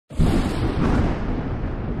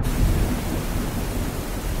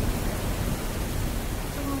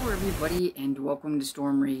everybody, and welcome to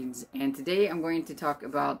Storm Reads. And today I'm going to talk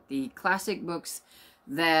about the classic books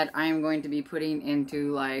that I'm going to be putting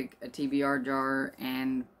into like a TBR jar,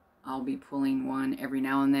 and I'll be pulling one every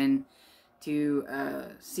now and then to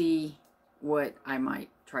see what I might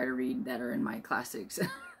try to read that are in my classics.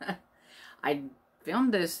 I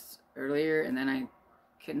filmed this earlier and then I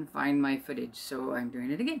couldn't find my footage, so I'm doing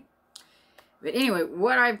it again. But anyway,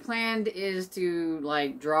 what I planned is to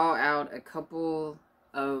like draw out a couple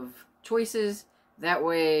of choices. That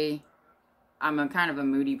way I'm a kind of a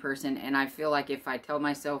moody person, and I feel like if I tell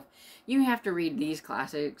myself you have to read these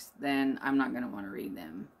classics, then I'm not going to want to read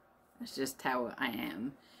them. That's just how I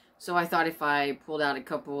am. So I thought if I pulled out a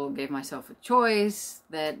couple, gave myself a choice,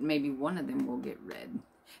 that maybe one of them will get read.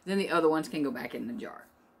 Then the other ones can go back in the jar.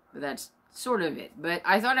 But that's sort of it. But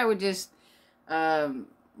I thought I would just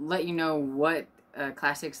let you know what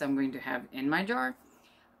classics I'm going to have in my jar.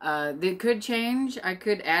 They could change. I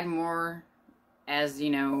could add more as, you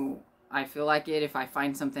know, I feel like it. If I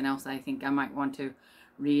find something else I think I might want to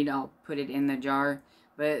read, I'll put it in the jar.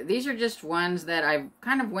 But these are just ones that I've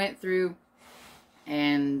kind of went through,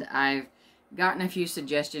 and I've gotten a few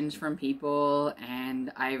suggestions from people,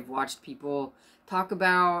 and I've watched people talk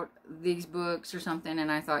about these books or something,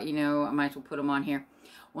 and I thought, you know, I might as well put them on here.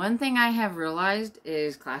 One thing I have realized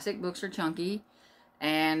is classic books are chunky,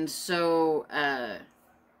 and so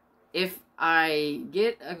if I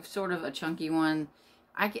get a sort of a chunky one,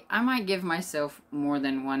 I might give myself more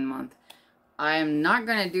than 1 month. I'm not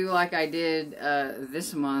going to do like I did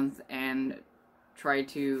this month and try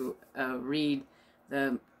to read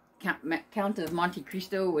the Count of Monte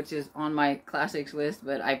Cristo, which is on my classics list,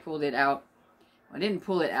 but I pulled it out. I didn't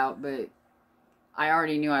pull it out, but I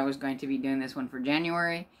already knew I was going to be doing this one for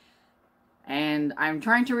January. And I'm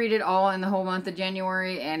trying to read it all in the whole month of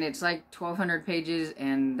January, and it's like 1,200 pages,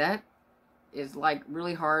 and that is like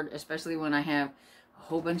really hard, especially when I have a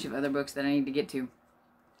whole bunch of other books that I need to get to.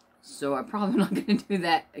 So I'm probably not going to do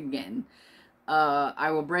that again.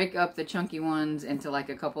 I will break up the chunky ones into like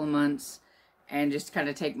a couple of months and just kind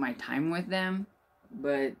of take my time with them.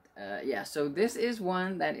 But yeah, so this is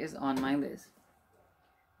one that is on my list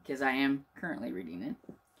because I am currently reading it.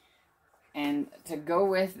 And to go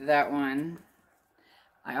with that one,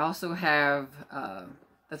 I also have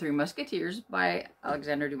The Three Musketeers by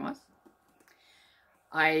Alexandre Dumas.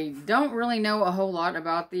 I don't really know a whole lot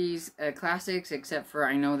about these classics, except for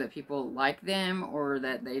I know that people like them, or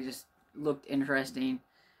that they just looked interesting,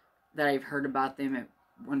 that I've heard about them at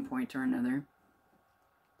one point or another.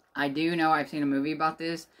 I do know I've seen a movie about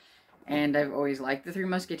this, and I've always liked the Three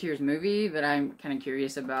Musketeers movie, but I'm kind of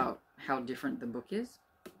curious about how different the book is,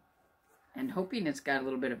 and hoping it's got a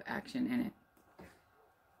little bit of action in it,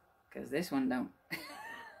 because this one don't.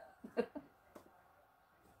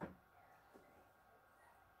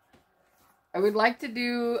 I would like to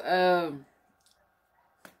do a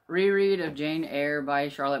reread of Jane Eyre by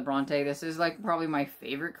Charlotte Bronte. This is like probably my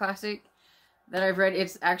favorite classic that I've read.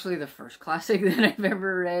 It's actually the first classic that I've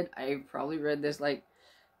ever read. I probably read this like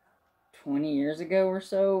 20 years ago or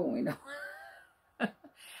so.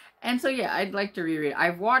 And so yeah, I'd like to reread.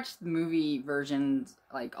 I've watched the movie versions,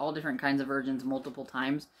 like all different kinds of versions, multiple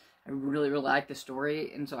times. I really like the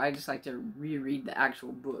story, and so I just like to reread the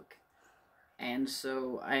actual book. And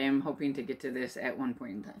so I am hoping to get to this at one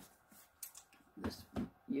point in time this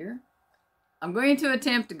year. I'm going to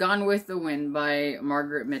attempt Gone with the Wind by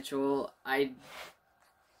Margaret Mitchell. I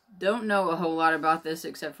don't know a whole lot about this,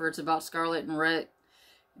 except for it's about Scarlet and Rhett,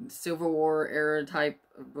 Civil War era type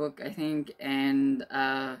of book, I think. And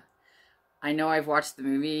I know I've watched the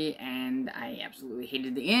movie, and I absolutely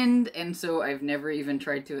hated the end, and so I've never even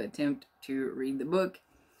tried to attempt to read the book.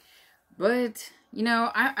 But, you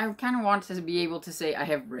know, I kind of want to be able to say I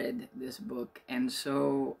have read this book, and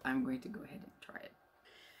so I'm going to go ahead and try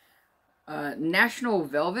it. National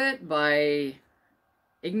Velvet by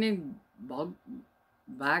Ignig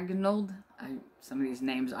Bagnold. Some of these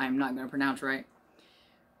names I'm not going to pronounce right.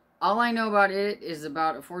 All I know about it is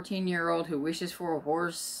about a 14-year-old who wishes for a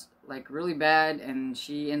horse, like, really bad, and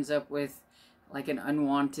she ends up with, like, an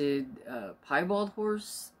unwanted piebald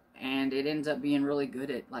horse. And it ends up being really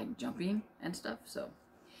good at, like, jumping and stuff. So,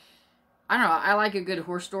 I don't know. I like a good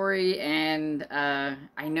horse story. And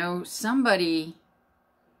I know somebody,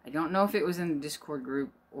 I don't know if it was in the Discord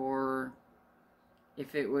group or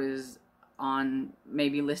if it was on,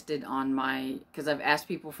 maybe listed on my, because I've asked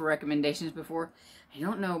people for recommendations before. I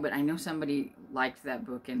don't know, but I know somebody liked that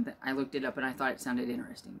book. And I looked it up and I thought it sounded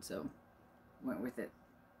interesting. So, went with it.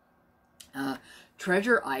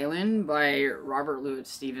 Treasure Island by Robert Louis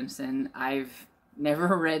Stevenson. I've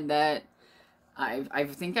never read that. I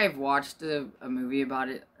think I've watched a movie about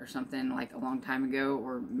it or something like a long time ago,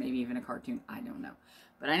 or maybe even a cartoon. I don't know.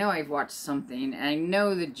 But I know I've watched something, and I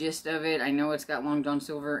know the gist of it. I know it's got Long John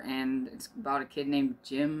Silver, and it's about a kid named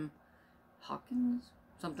Jim Hawkins,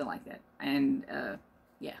 something like that. And,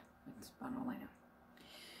 yeah, that's about all I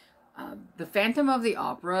know. The Phantom of the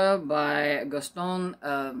Opera by Gaston,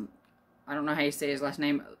 I don't know how you say his last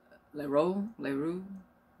name, Leroux,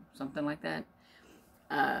 something like that.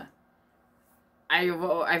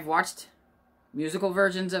 I've watched musical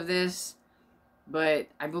versions of this, but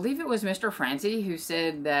I believe it was Mr. Francie who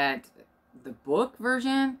said that the book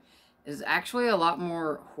version is actually a lot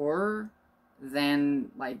more horror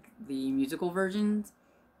than like the musical versions.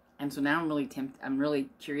 And so now I'm really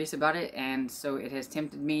curious about it, and so it has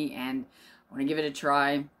tempted me, and I want to give it a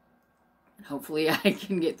try. And hopefully I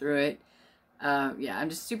can get through it. Yeah, I'm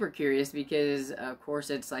just super curious because of course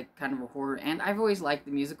it's like kind of a horror, and I've always liked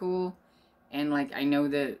the musical, and like I know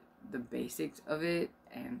the basics of it,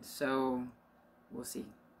 and so we'll see.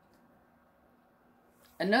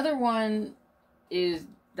 Another one is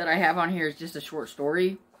that I have on here is just a short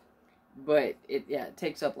story, but it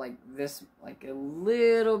takes up like this, like a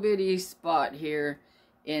little bitty spot here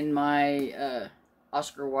in my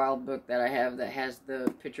Oscar Wilde book that I have that has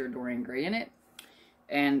the picture of Dorian Gray in it,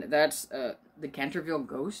 and that's The Canterville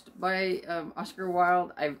Ghost by Oscar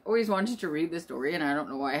Wilde. I've always wanted to read this story, and I don't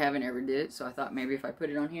know why I haven't ever did it, so I thought maybe if I put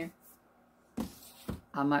it on here,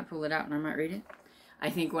 I might pull it out and I might read it. I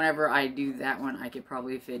think whenever I do that one, I could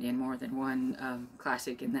probably fit in more than one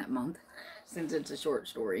classic in that month, since it's a short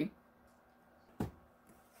story.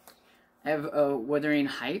 I have Wuthering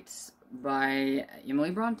Heights by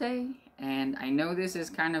Emily Bronte, and I know this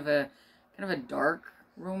is kind of a dark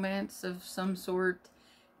romance of some sort,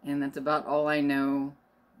 and that's about all I know.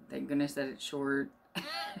 Thank goodness that it's short.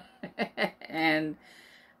 And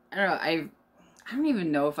I don't know, I don't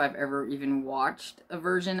even know if I've ever even watched a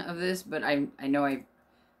version of this, but I know I've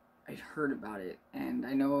heard about it, and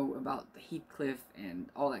I know about the Heathcliff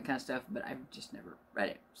and all that kind of stuff, but I've just never read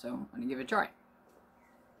it, so I'm gonna give it a try.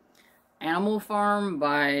 Animal Farm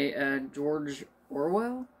by George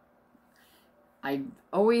Orwell. I've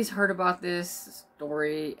always heard about this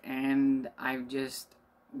story, and I've just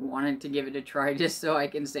wanted to give it a try just so I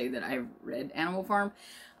can say that I've read Animal Farm.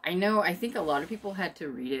 I think a lot of people had to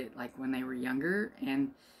read it like when they were younger,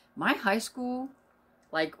 and my high school,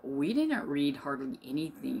 like, we didn't read hardly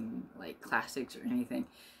anything like classics or anything.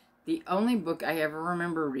 The only book I ever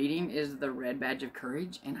remember reading is The Red Badge of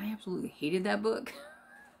Courage, and I absolutely hated that book.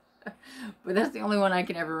 But that's the only one I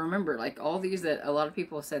can ever remember. Like, all these that a lot of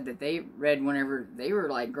people said that they read whenever they were,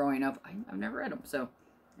 like, growing up, I've never read them, so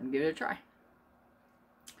I'm gonna give it a try.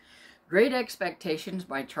 Great Expectations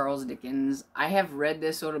by Charles Dickens. I have read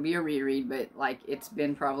this, so it'll be a reread, but, like, it's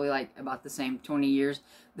been probably, like, about the same 20 years.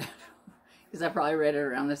 Because I probably read it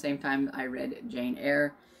around the same time I read Jane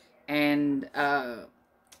Eyre. And, I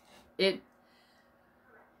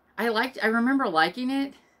remember liking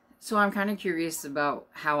it. So I'm kind of curious about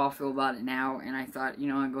how I'll feel about it now, and I thought, you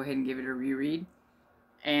know, I'll go ahead and give it a reread.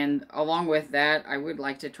 And along with that, I would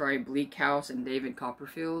like to try Bleak House and David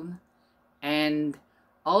Copperfield. And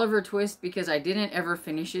Oliver Twist, because I didn't ever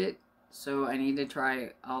finish it, so I need to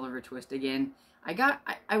try Oliver Twist again. I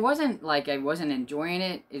wasn't enjoying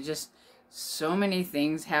it. It's just so many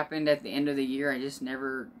things happened at the end of the year, I just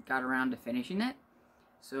never got around to finishing it.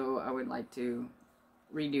 So I would like to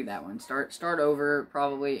redo that one. Start over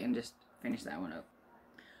probably and just finish that one up.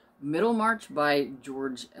 Middlemarch by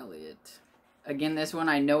George Eliot. Again, this one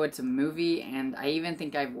I know it's a movie, and I even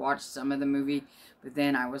think I've watched some of the movie, but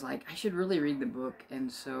then I was like, I should really read the book,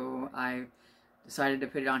 and so I decided to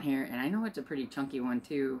put it on here, and I know it's a pretty chunky one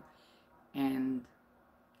too, and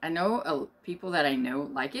I know people that I know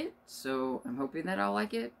like it, so I'm hoping that I'll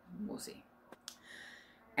like it. We'll see.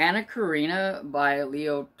 Anna Karenina by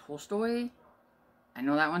Leo Tolstoy. I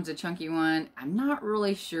know that one's a chunky one. I'm not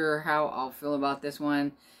really sure how I'll feel about this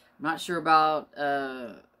one. I'm not sure about,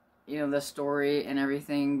 you know, the story and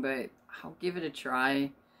everything, but I'll give it a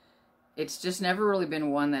try. It's just never really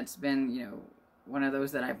been one that's been, you know, one of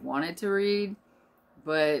those that I've wanted to read.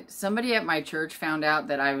 But somebody at my church found out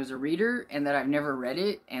that I was a reader and that I've never read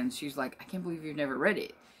it. And she's like, I can't believe you've never read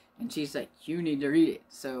it. And she's like, you need to read it.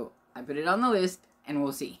 So I put it on the list, and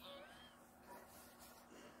we'll see.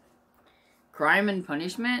 Crime and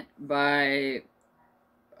Punishment by,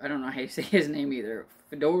 I don't know how you say his name either,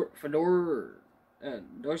 Fyodor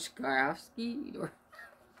Dostoevsky, or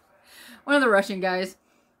one of the Russian guys.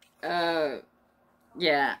 Yeah,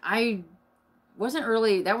 that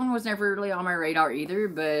one was never really on my radar either,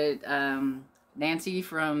 but Nancy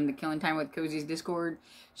from the Killing Time with Cozy's Discord,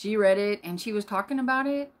 she read it and she was talking about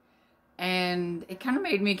it, and it kind of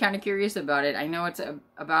made me kind of curious about it. I know it's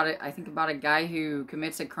about it. I think about a guy who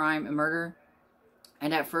commits a crime, a murder,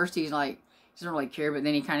 and at first he's like, he doesn't really care, but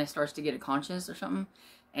then he kind of starts to get a conscience or something.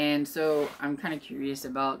 And so I'm kind of curious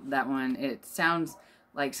about that one. It sounds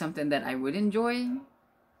like something that I would enjoy,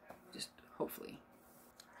 just hopefully.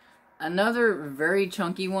 Another very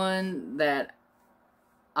chunky one that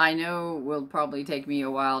I know will probably take me a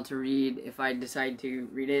while to read if I decide to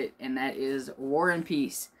read it, and that is War and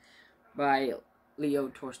Peace by Leo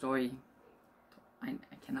Tolstoy. I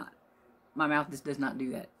cannot. My mouth just does not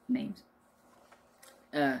do that. Names.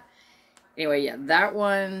 Anyway, yeah, that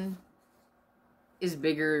one is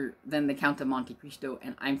bigger than the Count of Monte Cristo,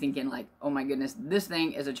 and I'm thinking like, oh my goodness, this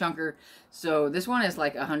thing is a chunker. So this one is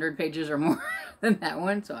like 100 pages or more than that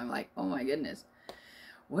one, so I'm like, oh my goodness.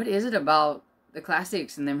 What is it about the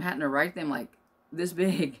classics and them having to write them like this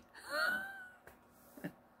big?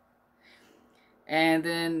 And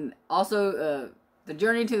then also The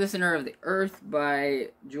Journey to the Center of the Earth by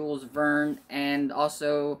Jules Verne, and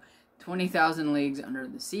also 20,000 Leagues Under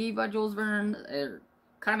the Sea by Jules Verne. They're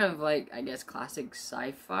kind of like, I guess, classic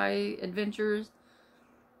sci-fi adventures.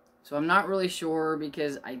 So I'm not really sure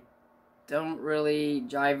because I don't really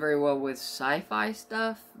jive very well with sci-fi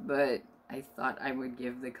stuff, but I thought I would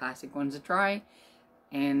give the classic ones a try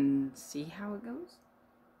and see how it goes.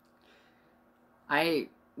 I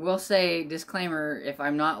will say, disclaimer, if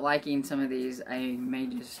I'm not liking some of these, I may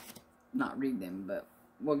just not read them, but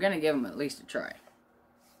we're going to give them at least a try.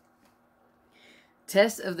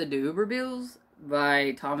 Test of the D'Urbervilles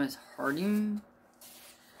by Thomas Harding.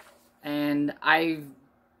 And I've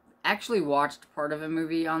actually watched part of a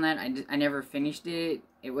movie on that. I never finished it.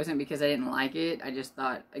 It wasn't because I didn't like it. I just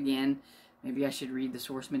thought, again, maybe I should read the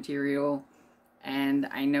source material. And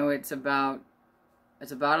I know it's about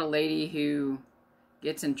a lady who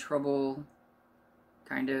gets in trouble,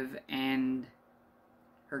 kind of, and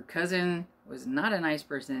her cousin was not a nice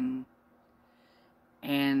person,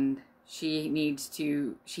 and she meets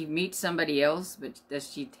somebody else, but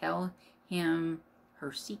does she tell him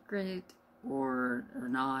her secret or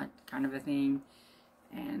not, kind of a thing.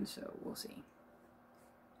 And so we'll see.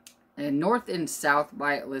 And North and South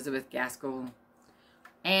by Elizabeth Gaskell,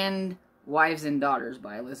 and Wives and Daughters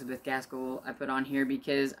by Elizabeth Gaskell I put on here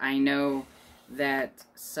because I know that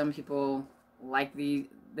some people like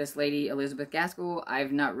this lady Elizabeth Gaskell.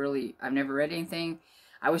 I've never read anything.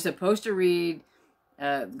 I was supposed to read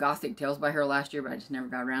Gothic Tales by her last year, but I just never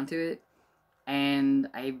got around to it. And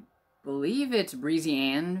I believe it's Breezy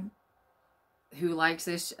Ann who likes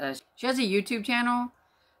this. She has a YouTube channel,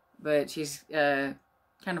 but she's kind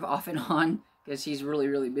of off and on because she's really,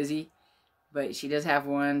 really busy. But she does have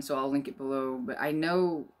one, so I'll link it below. But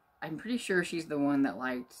I'm pretty sure she's the one that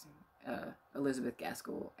liked Elizabeth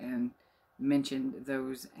Gaskell and mentioned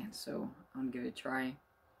those, and so I'm gonna give it a try.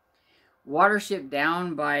 Watership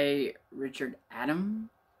Down by Richard Adam.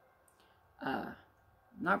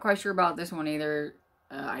 Not quite sure about this one either.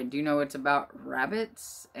 I do know it's about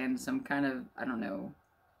rabbits and some kind of, I don't know,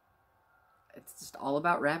 it's just all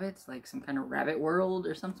about rabbits, like some kind of rabbit world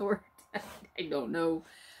or some sort. I don't know.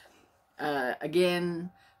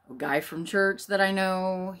 Again, a guy from church that I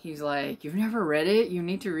know, he's like, you've never read it? You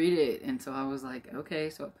need to read it. And so I was like, okay,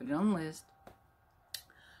 so I put it on the list.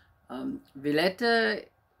 Villetta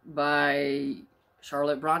by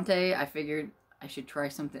Charlotte Bronte. I figured I should try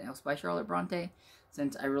something else by Charlotte Bronte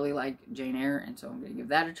since I really like Jane Eyre, and so I'm going to give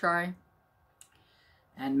that a try.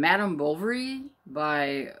 And Madame Bovary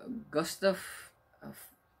by Gustav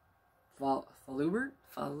Falubert.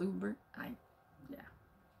 Yeah.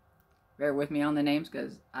 Bear with me on the names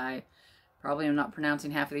because I probably am not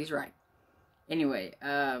pronouncing half of these right. Anyway,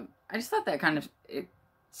 I just thought that it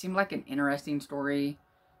seemed like an interesting story.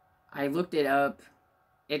 I looked it up.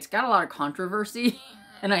 It's got a lot of controversy,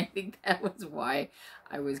 and I think that was why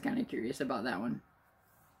I was kind of curious about that one.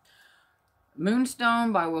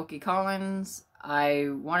 Moonstone by Wilkie Collins. I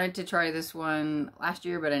wanted to try this one last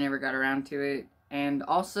year, but I never got around to it. And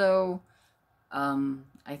also,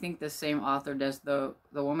 I think the same author does the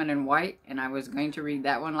Woman in White, and I was going to read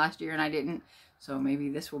that one last year and I didn't. So maybe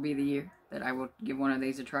this will be the year that I will give one of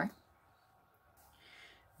these a try.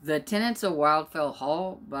 The Tenants of Wildfell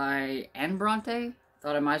Hall by Anne Bronte.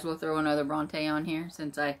 Thought I might as well throw another Bronte on here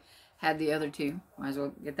since I had the other two. Might as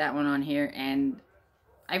well get that one on here. And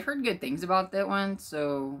I've heard good things about that one,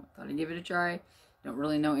 so thought I'd give it a try. Don't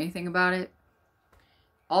really know anything about it.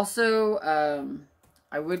 Also,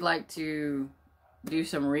 I would like to do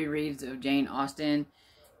some rereads of Jane Austen.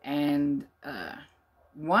 And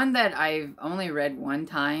one that I've only read one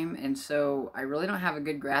time, and so I really don't have a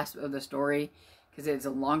good grasp of the story because it's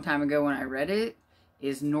a long time ago when I read it,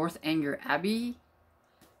 is Northanger Abbey.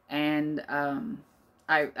 And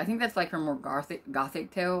I think that's like her more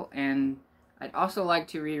gothic tale, and I'd also like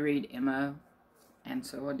to reread Emma, and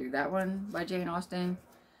so I'll do that one by Jane Austen.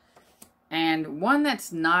 And one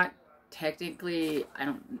that's not technically, I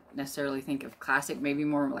don't necessarily think of classic, maybe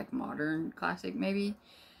more like modern classic maybe,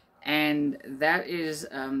 and that is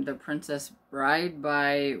The Princess Bride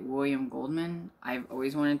by William Goldman. I've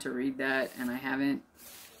always wanted to read that, and I haven't,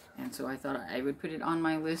 and so I thought I would put it on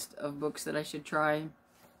my list of books that I should try.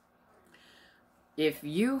 If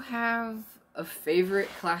you have a favorite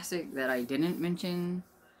classic that I didn't mention,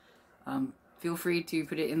 feel free to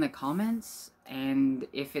put it in the comments, and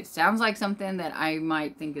if it sounds like something that I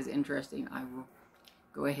might think is interesting, I will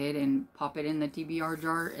go ahead and pop it in the TBR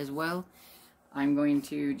jar as well. I'm going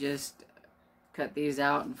to just cut these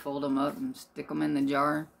out and fold them up and stick them in the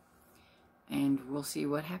jar, and we'll see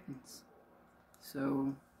what happens.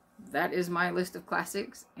 So that is my list of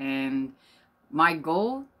classics, and my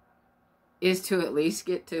goal is to at least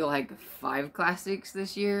get to like 5 classics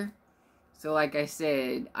this year. So like I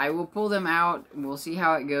said, I will pull them out, we'll see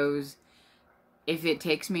how it goes. If it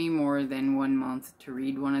takes me more than 1 month to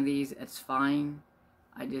read one of these, it's fine.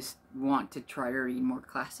 I just want to try to read more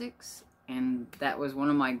classics, and that was one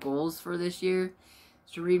of my goals for this year,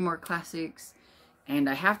 is to read more classics. And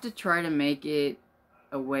I have to try to make it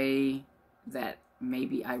a way that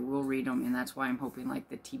maybe I will read them, and that's why I'm hoping like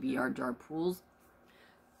the TBR jar pools.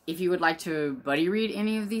 If you would like to buddy read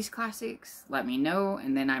any of these classics, let me know,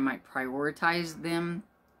 and then I might prioritize them.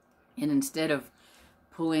 And instead of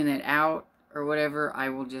pulling it out or whatever, I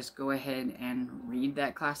will just go ahead and read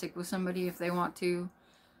that classic with somebody if they want to.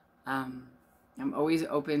 I'm always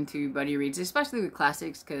open to buddy reads, especially with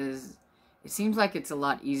classics, because it seems like it's a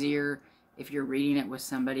lot easier if you're reading it with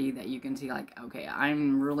somebody that you can see like, okay,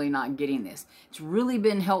 I'm really not getting this. It's really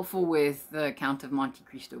been helpful with the Count of Monte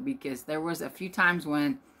Cristo, because there was a few times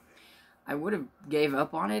when I would have gave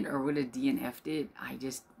up on it or would have DNF'd it. I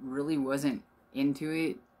just really wasn't into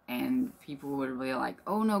it, and people would be like,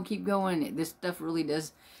 oh no, keep going. This stuff really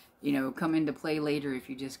does, you know, come into play later if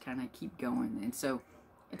you just kind of keep going. And so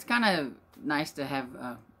it's kind of nice to have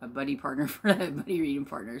a buddy partner for a buddy reading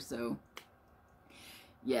partner. So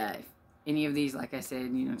yeah, if any of these, like I said,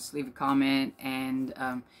 you know, just leave a comment, and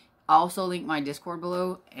I'll also link my Discord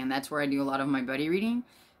below, and that's where I do a lot of my buddy reading.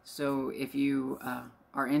 So if you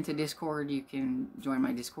are into Discord, you can join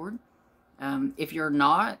my Discord. If you're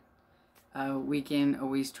not, we can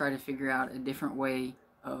always try to figure out a different way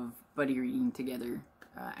of buddy reading together.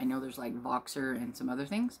 I know there's like Voxer and some other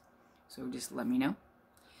things, so just let me know.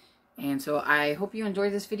 And so I hope you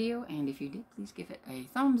enjoyed this video, and if you did, please give it a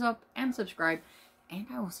thumbs up and subscribe, and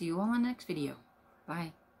I will see you all in the next video.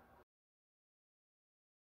 Bye.